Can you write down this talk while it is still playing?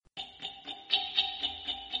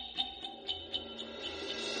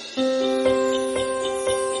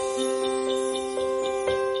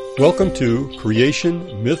Welcome to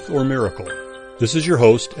Creation, Myth or Miracle. This is your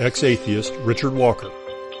host, ex-atheist Richard Walker.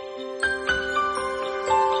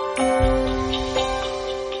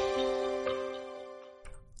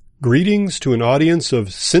 Greetings to an audience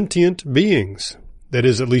of sentient beings. That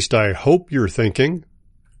is, at least I hope you're thinking.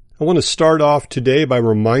 I want to start off today by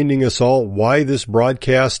reminding us all why this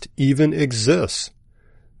broadcast even exists.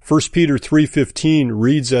 1 Peter 3:15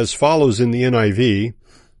 reads as follows in the NIV,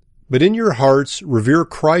 "But in your hearts revere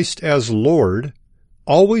Christ as Lord.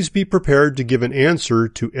 Always be prepared to give an answer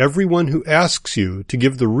to everyone who asks you to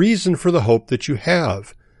give the reason for the hope that you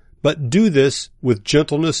have, but do this with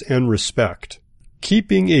gentleness and respect,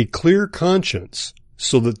 keeping a clear conscience,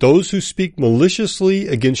 so that those who speak maliciously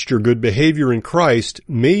against your good behavior in Christ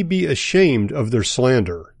may be ashamed of their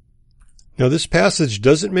slander." Now, this passage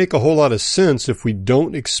doesn't make a whole lot of sense if we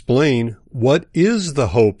don't explain what is the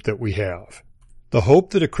hope that we have. The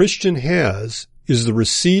hope that a Christian has is the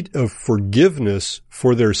receipt of forgiveness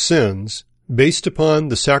for their sins based upon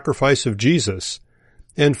the sacrifice of Jesus.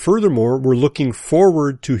 And furthermore, we're looking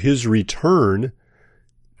forward to his return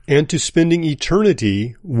and to spending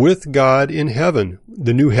eternity with God in heaven,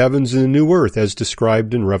 the new heavens and the new earth as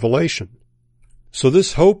described in Revelation. So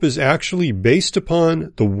this hope is actually based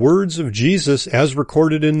upon the words of Jesus as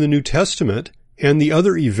recorded in the New Testament and the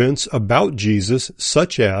other events about Jesus,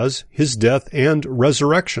 such as his death and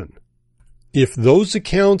resurrection. If those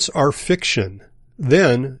accounts are fiction,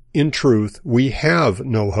 then, in truth, we have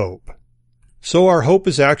no hope. So our hope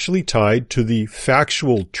is actually tied to the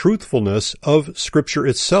factual truthfulness of Scripture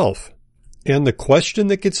itself. And the question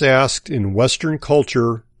that gets asked in Western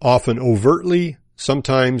culture, often overtly,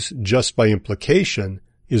 sometimes just by implication,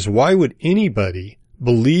 is why would anybody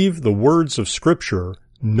believe the words of Scripture,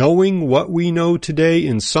 knowing what we know today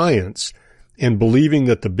in science, and believing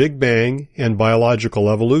that the Big Bang and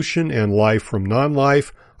biological evolution and life from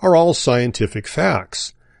non-life are all scientific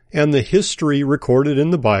facts, and the history recorded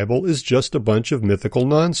in the Bible is just a bunch of mythical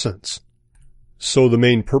nonsense. So the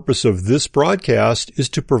main purpose of this broadcast is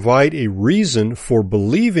to provide a reason for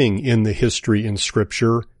believing in the history in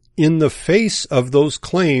Scripture in the face of those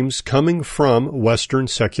claims coming from Western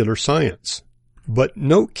secular science. But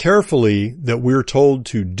note carefully that we're told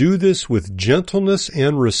to do this with gentleness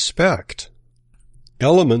and respect,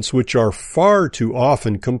 elements which are far too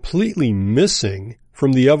often completely missing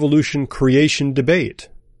from the evolution-creation debate.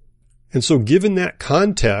 And so given that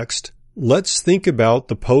context, let's think about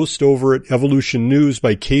the post over at Evolution News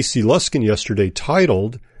by Casey Luskin yesterday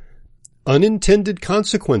titled, "Unintended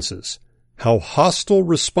Consequences: How Hostile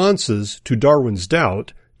Responses to Darwin's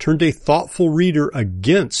Doubt Turned a Thoughtful Reader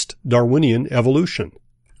Against Darwinian Evolution."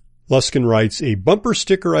 Luskin writes, "A bumper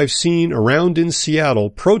sticker I've seen around in Seattle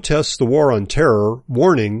protests the war on terror,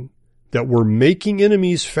 warning that we're making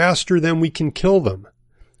enemies faster than we can kill them.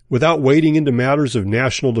 Without wading into matters of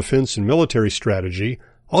national defense and military strategy,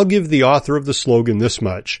 I'll give the author of the slogan this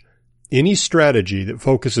much: any strategy that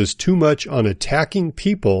focuses too much on attacking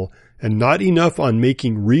people and not enough on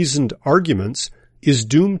making reasoned arguments is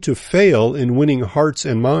doomed to fail in winning hearts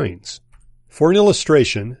and minds." For an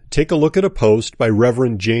illustration, take a look at a post by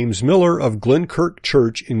Reverend James Miller of Glenkirk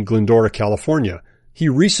Church in Glendora, California. He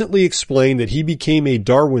recently explained that he became a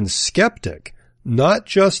Darwin skeptic, not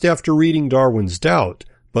just after reading Darwin's Doubt,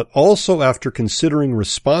 but also after considering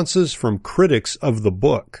responses from critics of the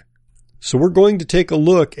book. So we're going to take a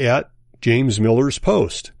look at James Miller's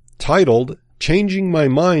post, titled, "Changing My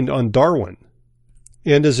Mind on Darwin."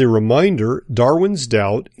 And as a reminder, Darwin's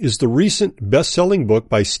Doubt is the recent best-selling book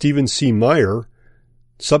by Stephen C. Meyer,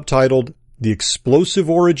 subtitled The Explosive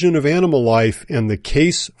Origin of Animal Life and the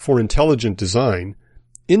Case for Intelligent Design.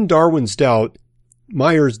 In Darwin's Doubt,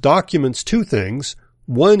 Myers documents two things.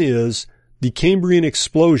 One is the Cambrian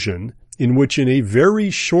explosion, in which in a very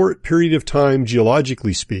short period of time,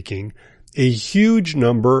 geologically speaking, a huge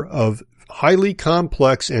number of highly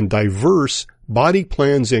complex and diverse body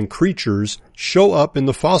plans and creatures show up in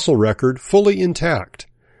the fossil record fully intact.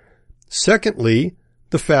 Secondly,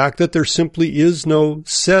 the fact that there simply is no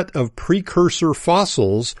set of precursor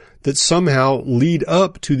fossils that somehow lead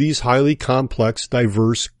up to these highly complex,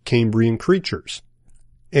 diverse Cambrian creatures.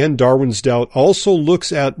 And Darwin's Doubt also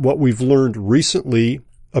looks at what we've learned recently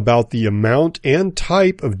about the amount and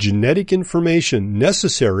type of genetic information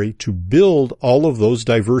necessary to build all of those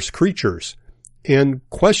diverse creatures, and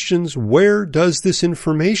questions where does this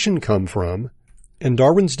information come from. And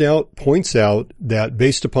Darwin's Doubt points out that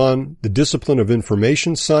based upon the discipline of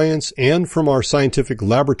information science and from our scientific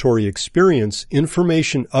laboratory experience,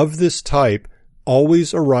 information of this type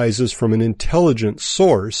always arises from an intelligent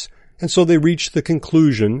source, and so they reach the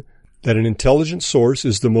conclusion that an intelligent source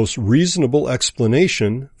is the most reasonable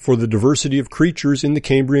explanation for the diversity of creatures in the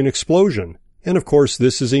Cambrian explosion. And of course,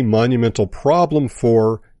 this is a monumental problem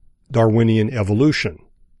for Darwinian evolution.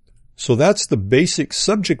 So that's the basic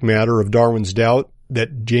subject matter of Darwin's doubt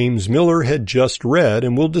that James Miller had just read,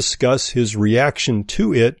 and we'll discuss his reaction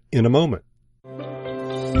to it in a moment.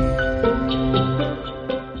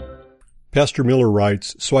 Pastor Miller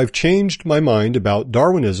writes, "So I've changed my mind about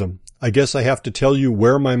Darwinism. I guess I have to tell you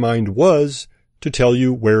where my mind was to tell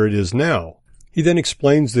you where it is now." He then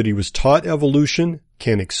explains that he was taught evolution,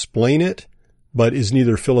 can explain it, but is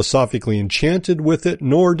neither philosophically enchanted with it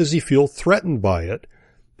nor does he feel threatened by it,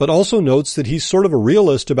 but also notes that he's sort of a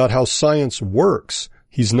realist about how science works.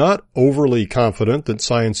 He's not overly confident that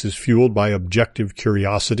science is fueled by objective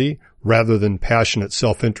curiosity rather than passionate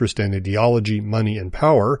self-interest and ideology, money, and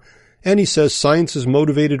power, and he says science is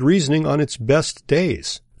motivated reasoning on its best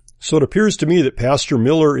days. So it appears to me that Pastor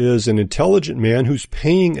Miller is an intelligent man who's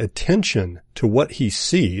paying attention to what he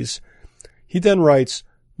sees. He then writes,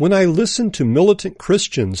 "When I listen to militant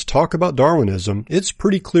Christians talk about Darwinism, it's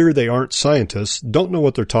pretty clear they aren't scientists, don't know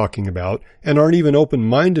what they're talking about, and aren't even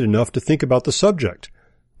open-minded enough to think about the subject.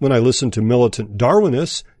 When I listen to militant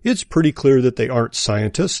Darwinists, it's pretty clear that they aren't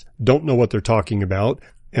scientists, don't know what they're talking about,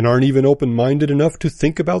 and aren't even open-minded enough to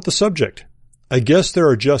think about the subject. I guess there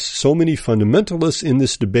are just so many fundamentalists in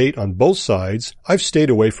this debate on both sides, I've stayed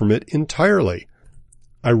away from it entirely.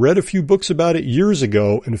 I read a few books about it years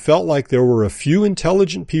ago and felt like there were a few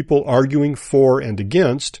intelligent people arguing for and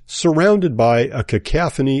against, surrounded by a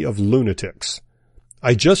cacophony of lunatics.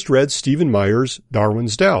 I just read Stephen Meyer's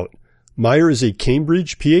Darwin's Doubt. Meyer is a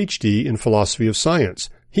Cambridge PhD in philosophy of science.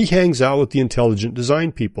 He hangs out with the intelligent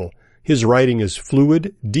design people. His writing is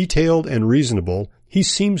fluid, detailed, and reasonable. He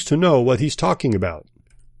seems to know what he's talking about.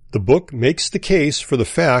 The book makes the case for the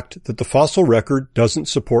fact that the fossil record doesn't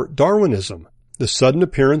support Darwinism. The sudden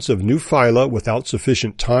appearance of new phyla without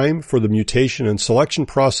sufficient time for the mutation and selection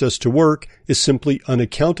process to work is simply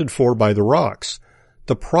unaccounted for by the rocks.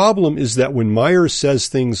 The problem is that when Meyer says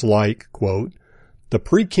things like, quote, "The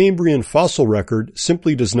Precambrian fossil record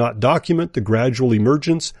simply does not document the gradual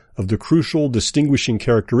emergence of the crucial distinguishing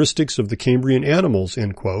characteristics of the Cambrian animals,"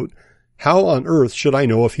 end quote, how on earth should I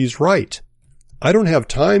know if he's right? I don't have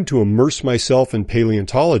time to immerse myself in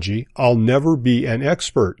paleontology. I'll never be an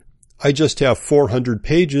expert. I just have 400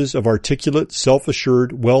 pages of articulate,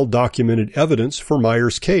 self-assured, well-documented evidence for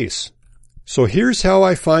Meyer's case. So here's how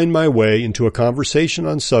I find my way into a conversation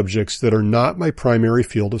on subjects that are not my primary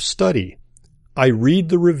field of study. I read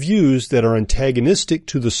the reviews that are antagonistic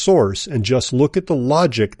to the source and just look at the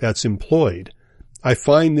logic that's employed. I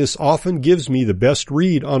find this often gives me the best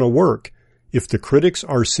read on a work. If the critics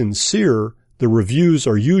are sincere, the reviews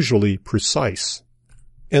are usually precise.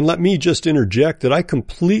 And let me just interject that I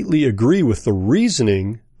completely agree with the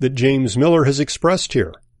reasoning that James Miller has expressed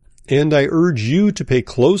here. And I urge you to pay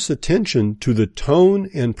close attention to the tone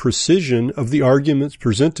and precision of the arguments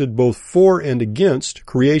presented both for and against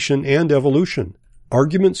creation and evolution.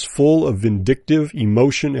 Arguments full of vindictive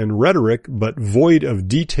emotion and rhetoric, but void of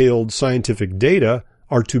detailed scientific data,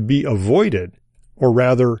 are to be avoided, or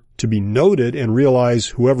rather, to be noted and realize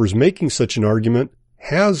whoever's making such an argument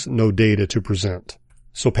has no data to present.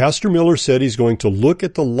 So Pastor Miller said he's going to look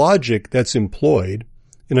at the logic that's employed,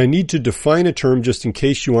 and I need to define a term just in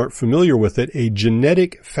case you aren't familiar with it. A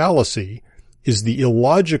genetic fallacy is the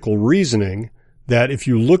illogical reasoning that if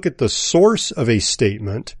you look at the source of a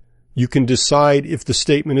statement, you can decide if the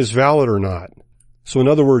statement is valid or not. So in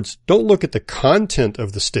other words, don't look at the content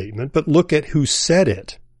of the statement, but look at who said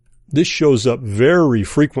it. This shows up very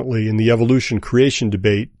frequently in the evolution-creation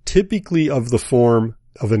debate, typically of the form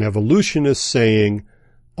of an evolutionist saying,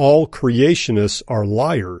 all creationists are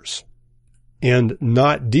liars, and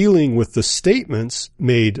not dealing with the statements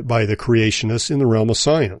made by the creationists in the realm of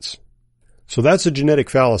science. So that's a genetic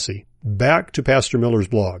fallacy. Back to Pastor Miller's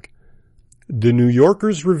blog. The New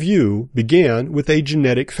Yorker's review began with a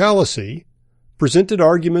genetic fallacy, presented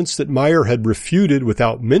arguments that Meyer had refuted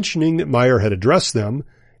without mentioning that Meyer had addressed them,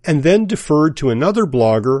 and then deferred to another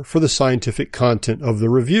blogger for the scientific content of the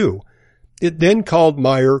review. It then called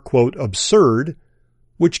Meyer, quote, absurd,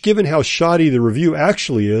 which, given how shoddy the review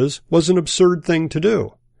actually is, was an absurd thing to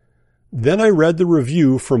do. Then I read the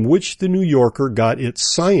review from which the New Yorker got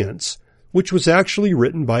its science, which was actually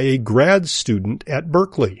written by a grad student at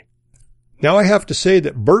Berkeley. Now I have to say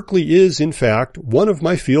that Berkeley is, in fact, one of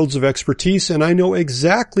my fields of expertise, and I know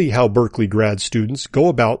exactly how Berkeley grad students go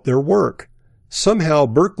about their work. Somehow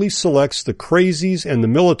Berkeley selects the crazies and the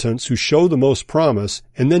militants who show the most promise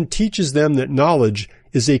and then teaches them that knowledge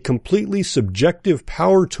is a completely subjective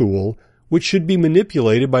power tool which should be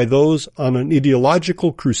manipulated by those on an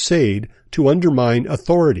ideological crusade to undermine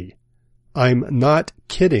authority. I'm not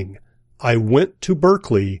kidding. I went to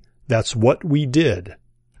Berkeley. That's what we did.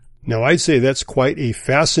 Now, I'd say that's quite a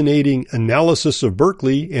fascinating analysis of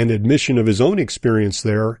Berkeley and admission of his own experience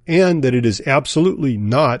there, and that it is absolutely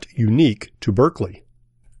not unique to Berkeley.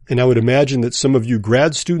 And I would imagine that some of you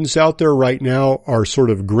grad students out there right now are sort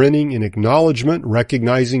of grinning in acknowledgement,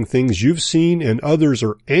 recognizing things you've seen, and others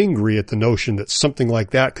are angry at the notion that something like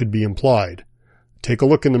that could be implied. Take a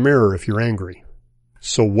look in the mirror if you're angry.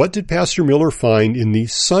 So what did Pastor Miller find in the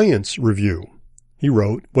Science Review? He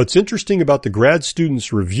wrote, "What's interesting about the grad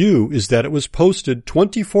student's review is that it was posted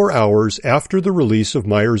 24 hours after the release of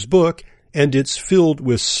Meyer's book, and it's filled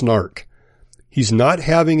with snark. He's not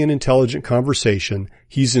having an intelligent conversation.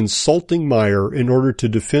 He's insulting Meyer in order to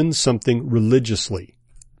defend something religiously."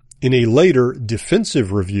 In a later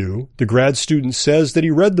defensive review, the grad student says that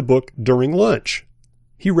he read the book during lunch.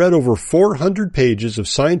 He read over 400 pages of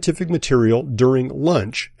scientific material during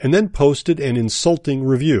lunch and then posted an insulting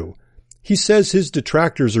review. He says his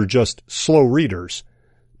detractors are just slow readers.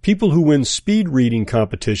 People who win speed reading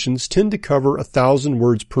competitions tend to cover 1,000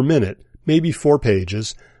 words per minute, maybe 4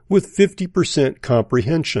 pages, with 50%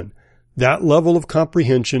 comprehension. That level of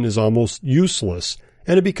comprehension is almost useless,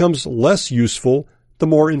 and it becomes less useful the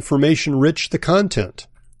more information-rich the content.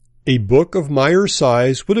 A book of Meyer's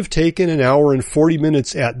size would have taken an hour and 40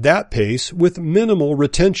 minutes at that pace with minimal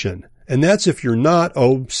retention, and that's if you're not,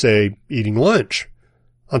 say, eating lunch.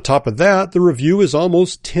 On top of that, the review is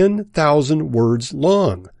almost 10,000 words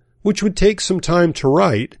long, which would take some time to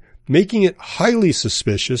write, making it highly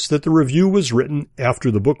suspicious that the review was written after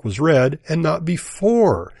the book was read and not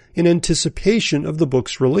before, in anticipation of the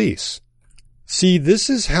book's release. See, this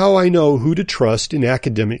is how I know who to trust in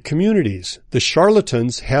academic communities. The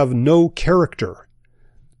charlatans have no character.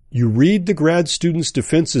 You read the grad student's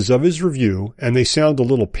defenses of his review, and they sound a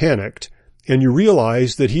little panicked, and you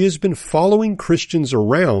realize that he has been following Christians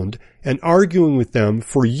around and arguing with them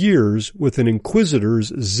for years with an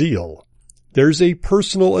inquisitor's zeal. There's a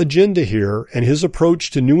personal agenda here, and his approach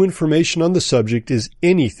to new information on the subject is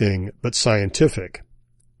anything but scientific.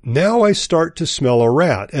 Now I start to smell a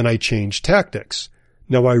rat, and I change tactics.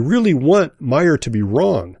 Now I really want Meyer to be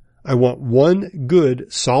wrong. I want one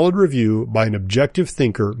good, solid review by an objective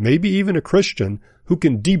thinker, maybe even a Christian, who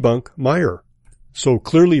can debunk Meyer. So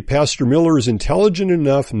clearly Pastor Miller is intelligent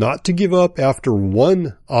enough not to give up after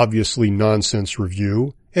one obviously nonsense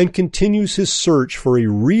review and continues his search for a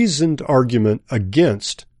reasoned argument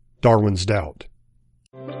against Darwin's doubt.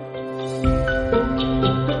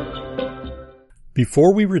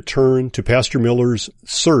 Before we return to Pastor Miller's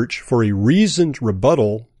search for a reasoned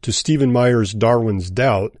rebuttal to Stephen Meyer's Darwin's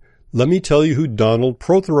doubt, let me tell you who Donald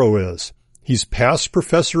Prothero is. He's past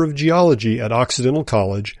professor of geology at Occidental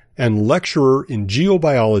College and lecturer in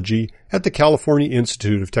geobiology at the California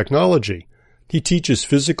Institute of Technology. He teaches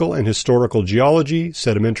physical and historical geology,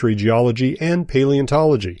 sedimentary geology, and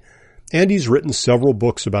paleontology. And he's written several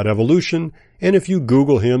books about evolution, and if you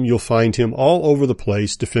Google him, you'll find him all over the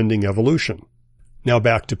place defending evolution. Now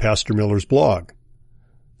back to Pastor Miller's blog.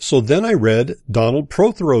 So then I read Donald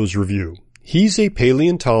Prothero's review. He's a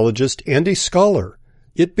paleontologist and a scholar.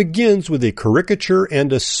 It begins with a caricature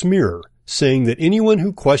and a smear, saying that anyone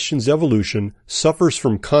who questions evolution suffers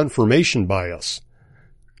from confirmation bias.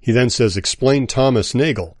 He then says, explain Thomas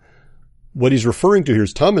Nagel. What he's referring to here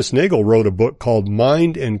is Thomas Nagel wrote a book called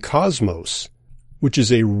Mind and Cosmos, which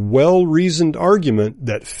is a well-reasoned argument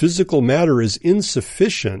that physical matter is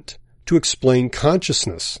insufficient to explain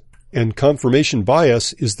consciousness. And confirmation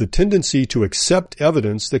bias is the tendency to accept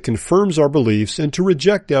evidence that confirms our beliefs and to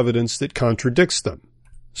reject evidence that contradicts them.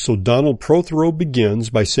 So Donald Prothero begins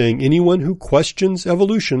by saying anyone who questions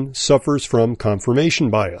evolution suffers from confirmation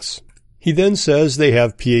bias. He then says they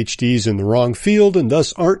have PhDs in the wrong field and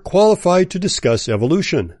thus aren't qualified to discuss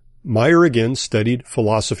evolution. Meyer again studied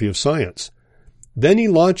philosophy of science. Then he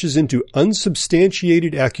launches into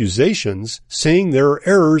unsubstantiated accusations, saying there are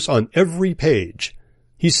errors on every page.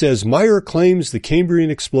 He says Meyer claims the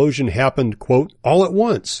Cambrian explosion happened, quote, all at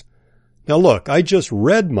once. Now look, I just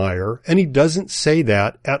read Meyer, and he doesn't say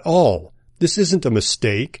that at all. This isn't a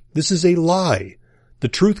mistake. This is a lie. The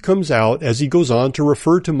truth comes out as he goes on to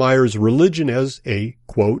refer to Meyer's religion as a,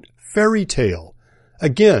 quote, fairy tale.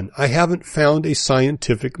 Again, I haven't found a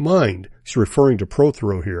scientific mind. He's referring to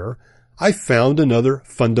Prothero here. I found another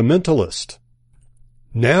fundamentalist.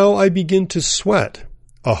 Now I begin to sweat.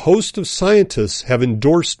 A host of scientists have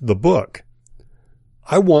endorsed the book.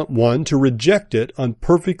 I want one to reject it on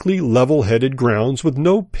perfectly level-headed grounds with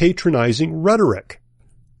no patronizing rhetoric.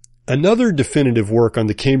 Another definitive work on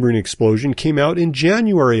the Cambrian explosion came out in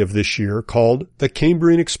January of this year called The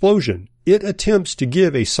Cambrian Explosion. It attempts to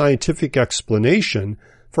give a scientific explanation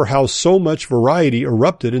for how so much variety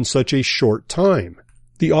erupted in such a short time.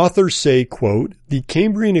 The authors say, quote, "The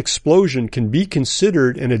Cambrian explosion can be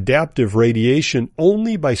considered an adaptive radiation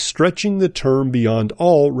only by stretching the term beyond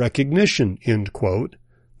all recognition," end quote.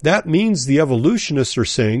 That means the evolutionists are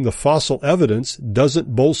saying the fossil evidence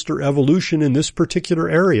doesn't bolster evolution in this particular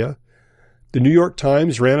area. The New York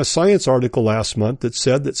Times ran a science article last month that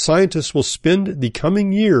said that scientists will spend the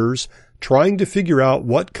coming years trying to figure out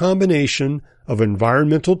what combination of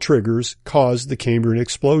environmental triggers caused the Cambrian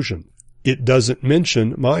explosion. It doesn't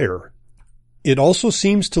mention Meyer. It also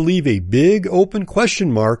seems to leave a big open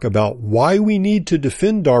question mark about why we need to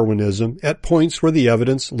defend Darwinism at points where the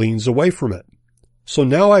evidence leans away from it. So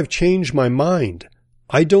now I've changed my mind.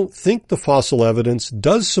 I don't think the fossil evidence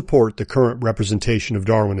does support the current representation of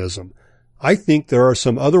Darwinism. I think there are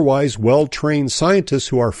some otherwise well-trained scientists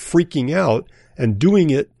who are freaking out and doing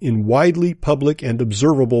it in widely public and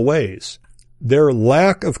observable ways. Their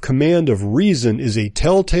lack of command of reason is a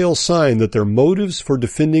telltale sign that their motives for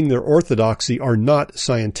defending their orthodoxy are not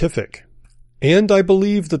scientific. And I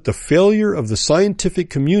believe that the failure of the scientific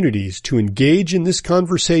communities to engage in this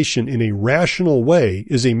conversation in a rational way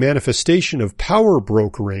is a manifestation of power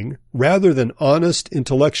brokering rather than honest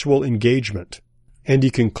intellectual engagement. And he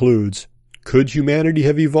concludes, could humanity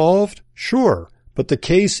have evolved? Sure, but the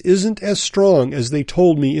case isn't as strong as they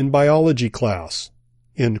told me in biology class.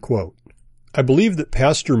 End quote. I believe that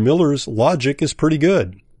Pastor Miller's logic is pretty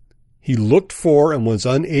good. He looked for and was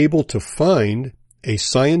unable to find a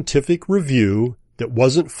scientific review that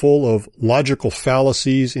wasn't full of logical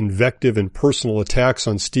fallacies, invective, and personal attacks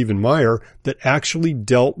on Stephen Meyer that actually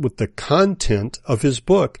dealt with the content of his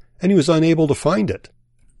book, and he was unable to find it.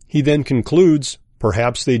 He then concludes,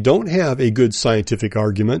 perhaps they don't have a good scientific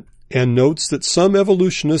argument, and notes that some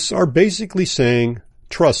evolutionists are basically saying,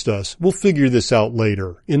 trust us, we'll figure this out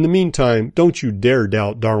later. In the meantime, don't you dare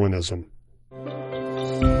doubt Darwinism.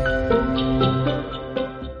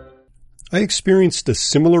 I experienced a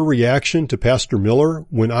similar reaction to Pastor Miller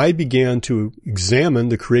when I began to examine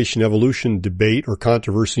the creation-evolution debate or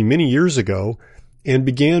controversy many years ago and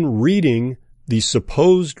began reading the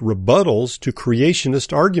supposed rebuttals to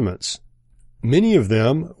creationist arguments. Many of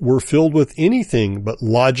them were filled with anything but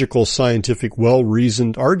logical, scientific,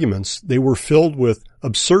 well-reasoned arguments. They were filled with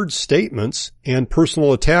absurd statements and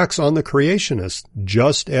personal attacks on the creationists,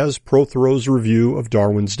 just as Prothrow's review of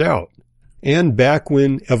Darwin's Doubt. And back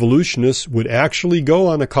when evolutionists would actually go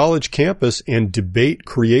on a college campus and debate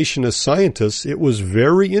creationist scientists, it was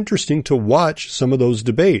very interesting to watch some of those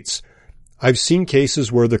debates. I've seen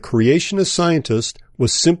cases where the creationist scientist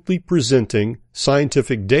was simply presenting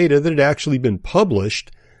scientific data that had actually been published,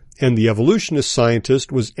 and the evolutionist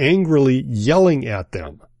scientist was angrily yelling at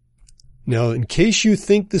them. Now, in case you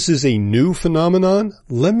think this is a new phenomenon,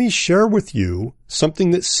 let me share with you something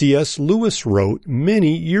that C.S. Lewis wrote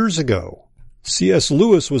many years ago. C.S.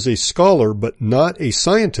 Lewis was a scholar but not a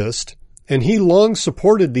scientist, and he long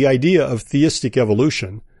supported the idea of theistic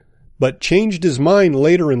evolution, but changed his mind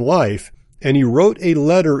later in life, and he wrote a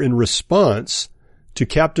letter in response to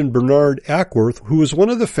Captain Bernard Ackworth, who was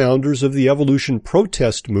one of the founders of the evolution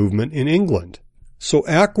protest movement in England. So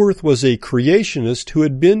Ackworth was a creationist who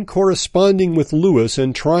had been corresponding with Lewis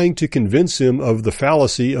and trying to convince him of the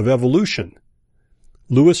fallacy of evolution.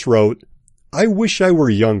 Lewis wrote, "I wish I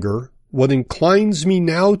were younger. What inclines me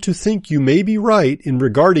now to think you may be right in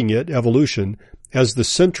regarding it, evolution, as the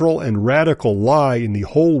central and radical lie in the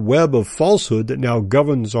whole web of falsehood that now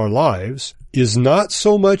governs our lives, is not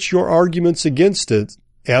so much your arguments against it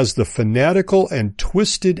as the fanatical and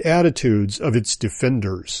twisted attitudes of its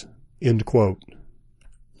defenders." End quote.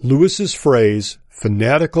 Lewis's phrase,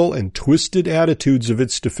 fanatical and twisted attitudes of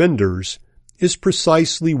its defenders, is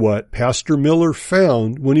precisely what Pastor Miller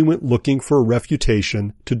found when he went looking for a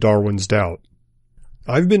refutation to Darwin's Doubt.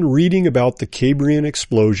 I've been reading about the Cambrian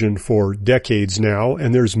explosion for decades now,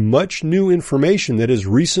 and there's much new information that has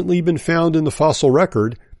recently been found in the fossil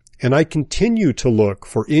record, and I continue to look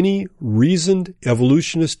for any reasoned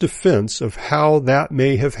evolutionist defense of how that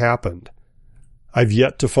may have happened. I've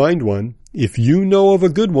yet to find one. If you know of a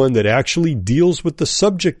good one that actually deals with the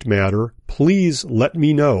subject matter, please let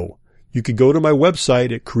me know. You could go to my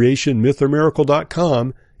website at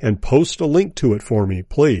creationmythormiracle.com and post a link to it for me,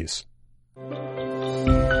 please.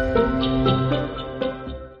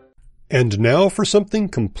 And now for something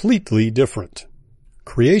completely different.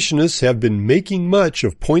 Creationists have been making much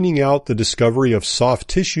of pointing out the discovery of soft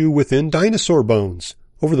tissue within dinosaur bones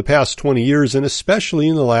over the past 20 years and especially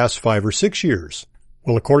in the last 5 or 6 years.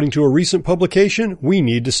 Well, according to a recent publication, we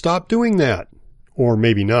need to stop doing that. Or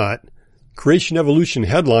maybe not. Creation Evolution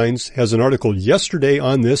Headlines has an article yesterday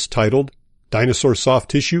on this titled, Dinosaur Soft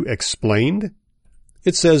Tissue Explained?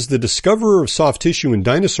 It says the discoverer of soft tissue in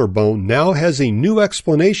dinosaur bone now has a new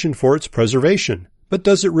explanation for its preservation, but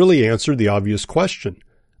does it really answer the obvious question?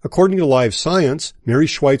 According to Live Science, Mary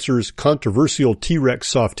Schweitzer's controversial T-Rex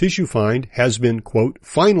soft tissue find has been, quote,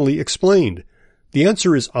 finally explained. The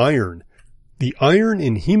answer is iron. The iron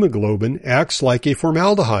in hemoglobin acts like a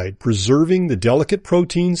formaldehyde, preserving the delicate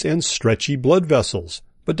proteins and stretchy blood vessels.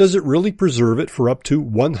 But does it really preserve it for up to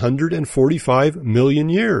 145 million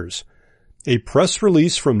years? A press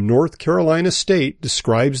release from North Carolina State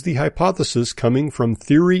describes the hypothesis coming from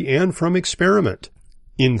theory and from experiment.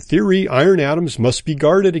 In theory, iron atoms must be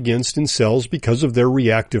guarded against in cells because of their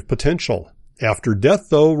reactive potential. After death,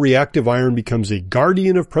 though, reactive iron becomes a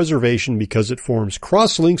guardian of preservation because it forms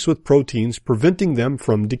cross-links with proteins, preventing them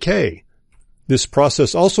from decay. This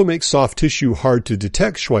process also makes soft tissue hard to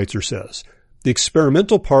detect, Schweitzer says. The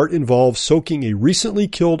experimental part involves soaking a recently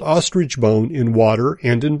killed ostrich bone in water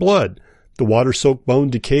and in blood. The water-soaked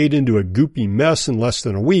bone decayed into a goopy mess in less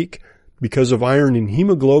than a week. Because of iron in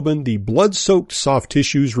hemoglobin, the blood-soaked soft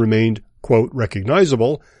tissues remained, quote,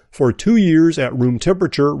 recognizable for 2 years at room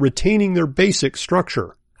temperature, retaining their basic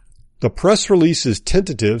structure. The press release is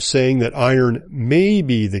tentative, saying that iron may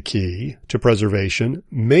be the key to preservation,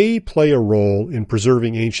 may play a role in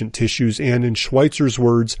preserving ancient tissues, and in Schweitzer's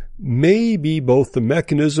words, may be both the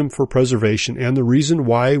mechanism for preservation and the reason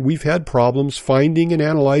why we've had problems finding and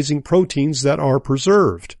analyzing proteins that are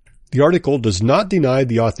preserved. The article does not deny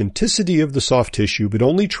the authenticity of the soft tissue, but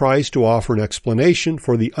only tries to offer an explanation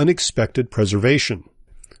for the unexpected preservation.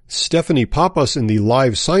 Stephanie Pappas in the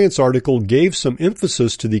Live Science article gave some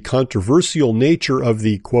emphasis to the controversial nature of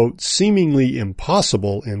the, quote, seemingly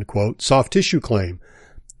impossible, end quote, soft tissue claim.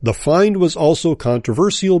 The find was also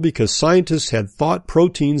controversial because scientists had thought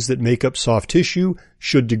proteins that make up soft tissue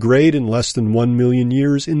should degrade in less than 1 million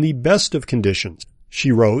years in the best of conditions.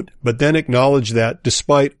 She wrote, but then acknowledged that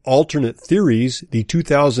despite alternate theories, the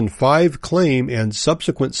 2005 claim and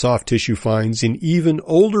subsequent soft tissue finds in even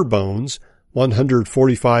older bones,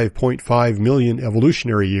 145.5 million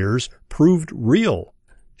evolutionary years, proved real.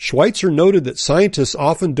 Schweitzer noted that scientists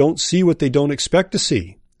often don't see what they don't expect to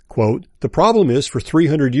see. Quote, the problem is for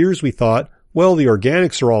 300 years we thought, well, the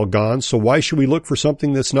organics are all gone, so why should we look for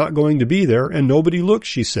something that's not going to be there? And nobody looked,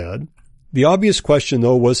 she said. The obvious question,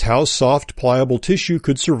 though, was how soft, pliable tissue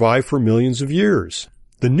could survive for millions of years.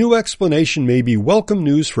 The new explanation may be welcome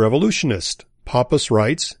news for evolutionists. Pappas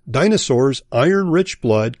writes, dinosaurs' iron-rich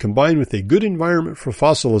blood combined with a good environment for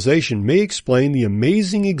fossilization may explain the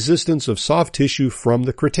amazing existence of soft tissue from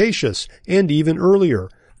the Cretaceous and even earlier.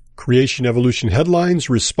 Creation Evolution Headlines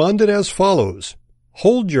responded as follows.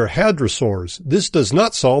 Hold your hadrosaurs. This does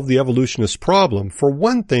not solve the evolutionist problem. For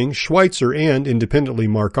one thing, Schweitzer and, independently,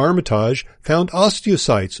 Mark Armitage found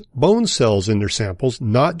osteocytes, bone cells in their samples,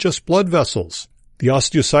 not just blood vessels. The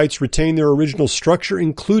osteocytes retain their original structure,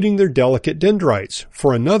 including their delicate dendrites.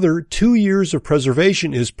 For another, 2 years of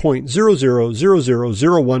preservation is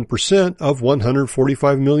 0.000001% of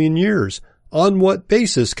 145 million years. On what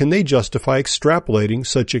basis can they justify extrapolating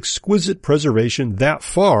such exquisite preservation that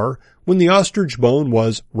far when the ostrich bone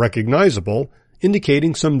was recognizable,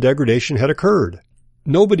 indicating some degradation had occurred?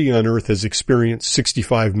 Nobody on Earth has experienced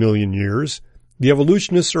 65 million years. The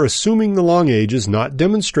evolutionists are assuming the long ages, not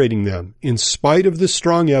demonstrating them. In spite of this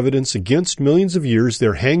strong evidence against millions of years,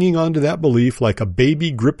 they're hanging on to that belief like a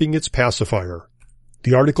baby gripping its pacifier.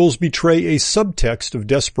 The articles betray a subtext of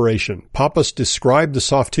desperation. Pappas described the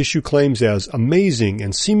soft tissue claims as amazing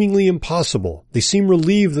and seemingly impossible. They seem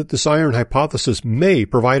relieved that this iron hypothesis may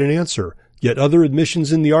provide an answer. Yet other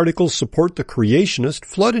admissions in the articles support the creationist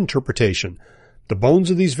flood interpretation. The bones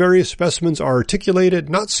of these various specimens are articulated,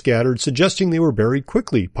 not scattered, suggesting they were buried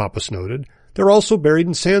quickly, Pappas noted. They're also buried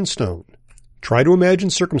in sandstone. Try to imagine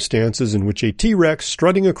circumstances in which a T-Rex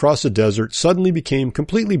strutting across a desert suddenly became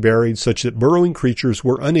completely buried such that burrowing creatures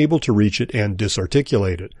were unable to reach it and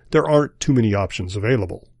disarticulate it. There aren't too many options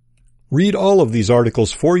available. Read all of these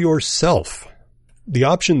articles for yourself. The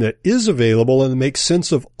option that is available and makes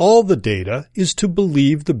sense of all the data is to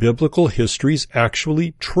believe the biblical history is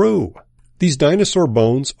actually true. These dinosaur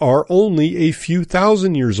bones are only a few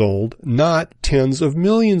thousand years old, not tens of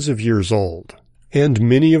millions of years old. And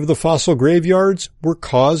many of the fossil graveyards were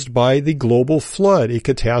caused by the global flood, a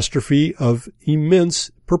catastrophe of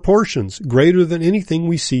immense proportions, greater than anything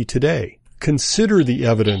we see today. Consider the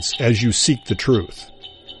evidence as you seek the truth.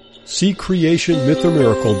 See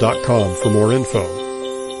creationmythormiracle.com for more info.